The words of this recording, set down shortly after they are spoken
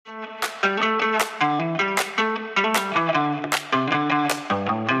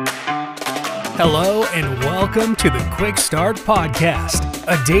Hello and welcome to the Quick Start Podcast,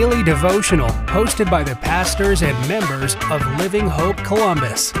 a daily devotional hosted by the pastors and members of Living Hope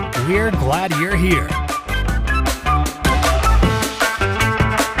Columbus. We're glad you're here.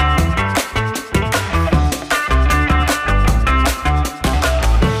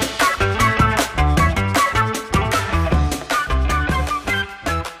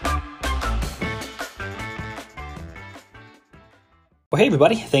 Well, hey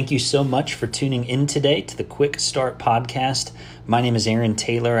everybody, thank you so much for tuning in today to the Quick Start Podcast. My name is Aaron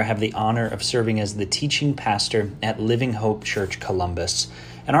Taylor. I have the honor of serving as the teaching pastor at Living Hope Church Columbus.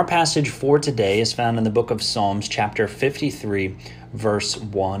 And our passage for today is found in the book of Psalms, chapter 53, verse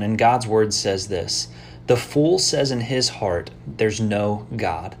 1. And God's word says this: "The fool says in his heart, there's no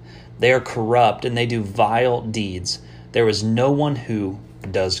God. They are corrupt and they do vile deeds. There is no one who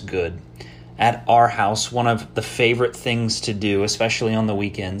does good." At our house, one of the favorite things to do, especially on the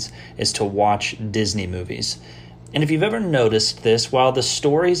weekends, is to watch Disney movies. And if you've ever noticed this, while the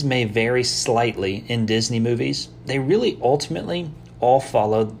stories may vary slightly in Disney movies, they really ultimately all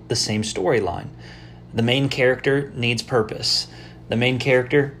follow the same storyline. The main character needs purpose. The main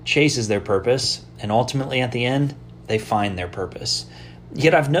character chases their purpose, and ultimately at the end, they find their purpose.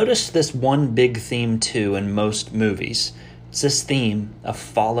 Yet I've noticed this one big theme too in most movies. It's this theme of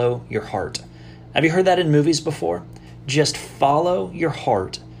follow your heart. Have you heard that in movies before? Just follow your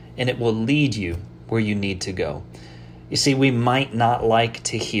heart and it will lead you where you need to go. You see, we might not like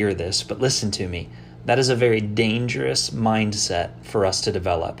to hear this, but listen to me. That is a very dangerous mindset for us to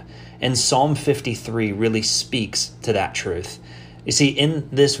develop. And Psalm 53 really speaks to that truth. You see, in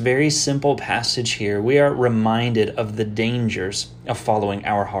this very simple passage here, we are reminded of the dangers of following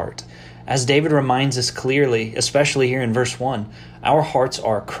our heart. As David reminds us clearly, especially here in verse 1, our hearts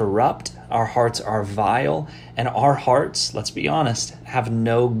are corrupt, our hearts are vile, and our hearts, let's be honest, have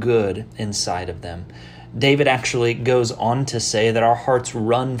no good inside of them. David actually goes on to say that our hearts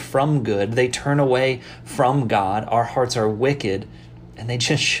run from good, they turn away from God, our hearts are wicked, and they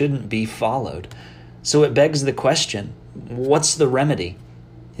just shouldn't be followed. So it begs the question, what's the remedy?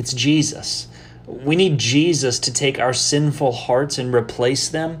 It's Jesus. We need Jesus to take our sinful hearts and replace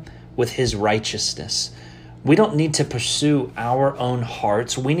them with his righteousness. We don't need to pursue our own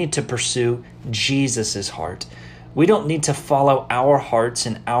hearts. We need to pursue Jesus's heart. We don't need to follow our hearts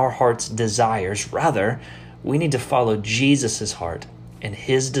and our heart's desires. Rather, we need to follow Jesus's heart and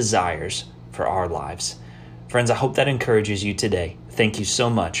his desires for our lives. Friends, I hope that encourages you today. Thank you so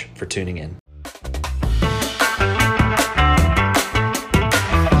much for tuning in.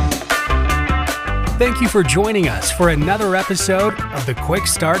 Thank you for joining us for another episode of the Quick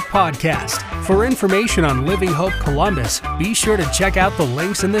Start Podcast. For information on Living Hope Columbus, be sure to check out the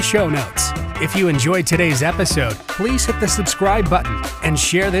links in the show notes. If you enjoyed today's episode, please hit the subscribe button and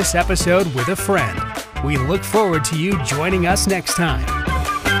share this episode with a friend. We look forward to you joining us next time.